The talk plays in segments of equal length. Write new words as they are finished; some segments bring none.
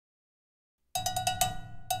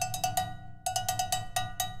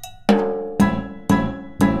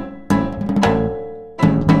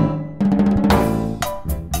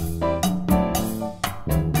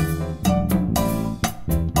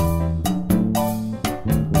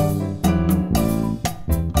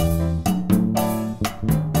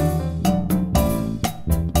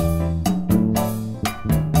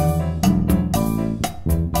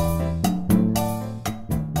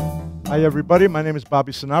Hi everybody, my name is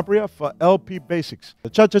Bobby Sanabria for LP Basics. The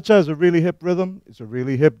cha-cha-cha is a really hip rhythm, it's a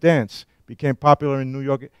really hip dance. Became popular in New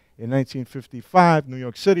York in 1955, New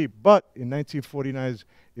York City, but in 1949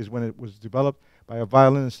 is when it was developed by a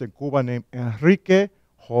violinist in Cuba named Enrique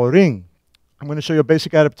Jorin. I'm going to show you a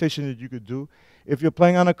basic adaptation that you could do if you're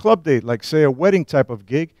playing on a club date, like say a wedding type of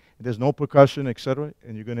gig, and there's no percussion, etc.,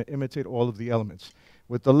 and you're going to imitate all of the elements.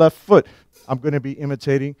 With the left foot, I'm going to be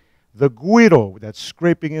imitating the guiro, that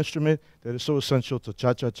scraping instrument that is so essential to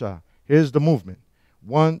cha-cha-cha. Here's the movement.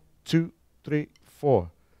 1, 2, 3, 4.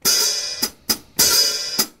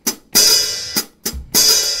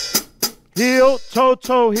 Heel, toe,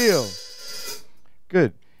 toe, heel.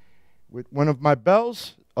 Good. With one of my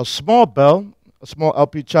bells, a small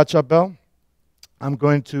LP cha-cha bell, I'm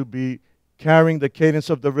going to be carrying the cadence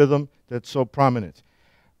of the rhythm that's so prominent.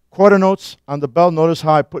 Quarter notes on the bell. Notice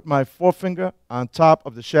how I put my forefinger on top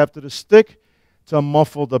of the shaft of the stick to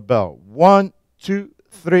muffle the bell. 1, 2,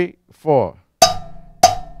 3, 4.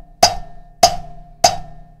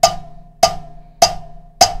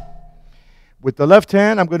 With the left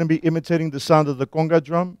hand, I'm going to be imitating the sound of the conga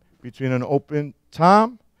drum between an open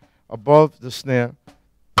tom above the snare.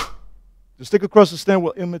 The stick across the snare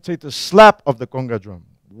will imitate the slap of the conga drum.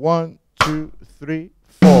 1, 2, 3,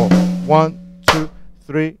 4. 1, 2,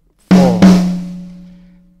 3, 4.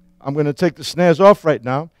 I'm going to take the snares off right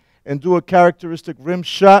now and do a characteristic rim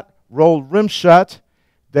shot, roll rim shot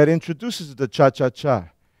that introduces the cha-cha-cha,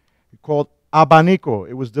 called abanico.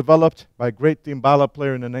 It was developed by a great timbala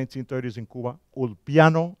player in the 1930s in Cuba,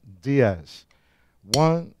 Ulpiano Diaz.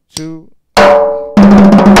 1, 2.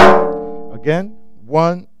 Again.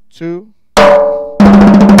 1, 2.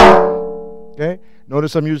 Okay.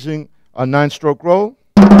 Notice I'm using a 9-stroke roll.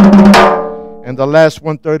 And the last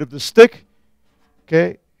 1/3 of the stick,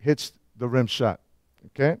 okay, hits the rim shot.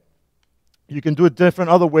 Okay. You can do it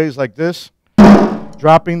different other ways like this.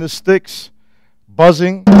 Dropping the sticks,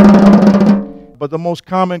 buzzing. But the most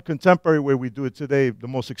common contemporary way we do it today, the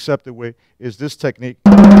most accepted way, is this technique,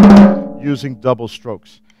 using double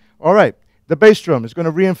strokes. All right, the bass drum is going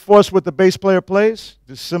to reinforce what the bass player plays,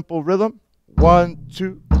 this simple rhythm. 1,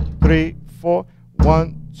 2, 3, 4.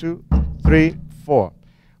 1, 2, 3, 4.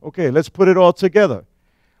 Okay, let's put it all together.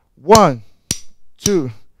 1, 2,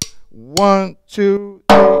 1, 2,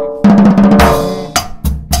 3, 4.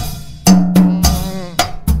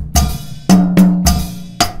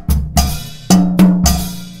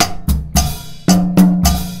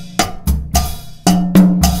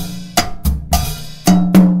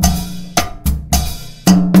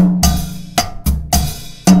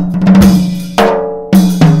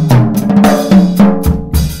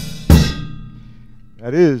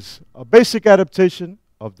 That is a basic adaptation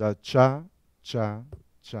of the cha-cha-cha.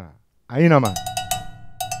 Ahí nada más.